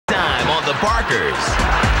the Barkers.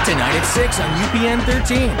 Tonight at 6 on UPN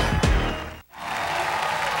 13.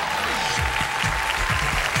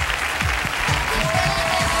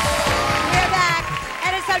 We're back,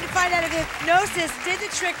 and it's time to find out if Hypnosis did the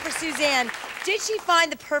trick for Suzanne. Did she find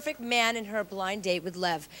the perfect man in her blind date with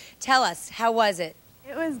Lev? Tell us, how was it?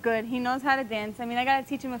 It was good. He knows how to dance. I mean, I got to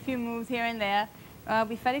teach him a few moves here and there.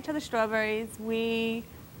 We fed each other strawberries.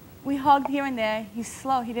 We hugged here and there. He's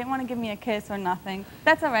slow. He didn't want to give me a kiss or nothing.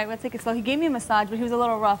 That's all right. We'll take it slow. He gave me a massage, but he was a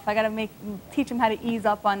little rough. I got to teach him how to ease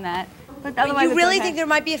up on that. But otherwise, you really think there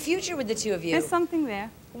might be a future with the two of you? There's something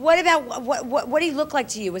there. What about what did he look like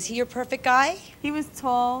to you? Was he your perfect guy? He was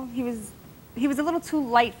tall. He was a little too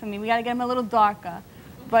light for me. We got to get him a little darker.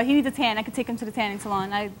 But he needs a tan. I could take him to the tanning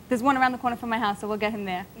salon. There's one around the corner from my house, so we'll get him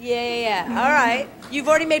there. Yeah. All right. You've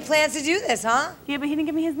already made plans to do this, huh? Yeah, but he didn't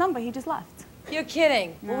give me his number. He just left. You're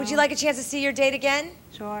kidding. No. Well, would you like a chance to see your date again?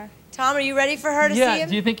 Sure. Tom, are you ready for her to see Yeah, him?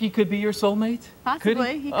 do you think he could be your soulmate?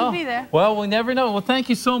 Possibly. He could be there. Well, we never know. Well, thank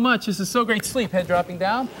you so much. This is so great. Sleep, head dropping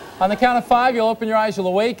down. On the count of 5, you'll open your eyes, you'll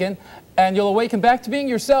awaken, and you'll awaken back to being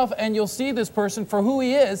yourself, and you'll see this person for who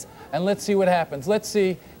he is, and let's see what happens. Let's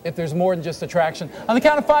see if there's more than just attraction. On the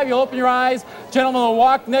count of 5, you'll open your eyes. Gentleman will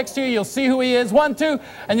walk next to you. You'll see who he is. 1, 2,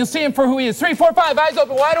 and you'll see him for who he is. 3, 4, 5, eyes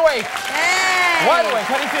open, wide awake. Hey! Wide awake.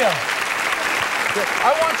 How do you feel? Good.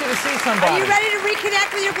 I want you to see somebody. Are you ready to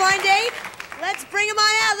reconnect with your blind date? Let's bring him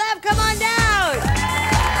on out. Lev, come on down.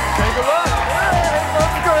 Take a look.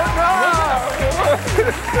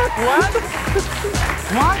 What?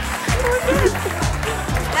 What?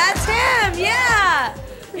 That's him, yeah.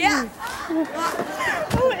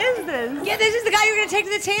 Who is this? Yeah, this is the guy you're going to take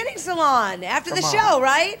to the tanning salon after the show,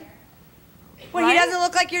 right? Well, he doesn't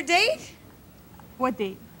look like your date? What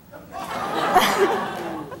date?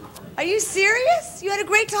 Are you serious? You had a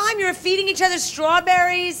great time. You were feeding each other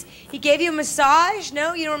strawberries. He gave you a massage.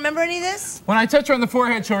 No? You don't remember any of this? When I touch her on the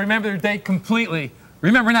forehead, she'll remember the date completely.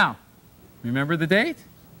 Remember now. Remember the date?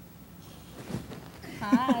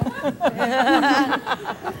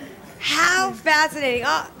 How fascinating.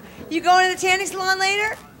 Oh, you going to the tanning salon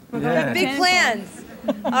later? Yeah. Big plans.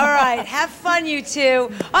 All right. Have fun, you two.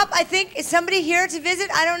 I think, is somebody here to visit?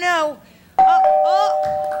 I don't know. Go,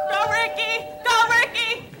 Ricki! Go,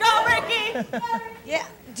 Ricki! Go, Ricki! Yeah.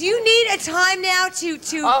 Do you need a time now to...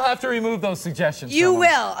 I'll have to remove those suggestions. You will.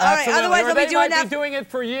 All right. Otherwise, they'll be doing that. They might be doing it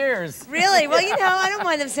for years. Really? Well, you know, I don't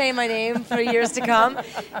mind them saying my name for years to come.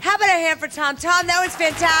 How about a hand for Tom? Tom, that was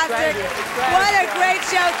fantastic. What a great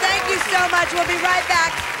show. Thank you so much. We'll be right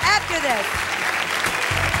back after this.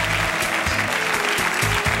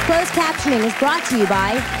 Closed captioning is brought to you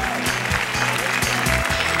by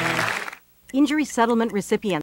Injury Settlement Recipients.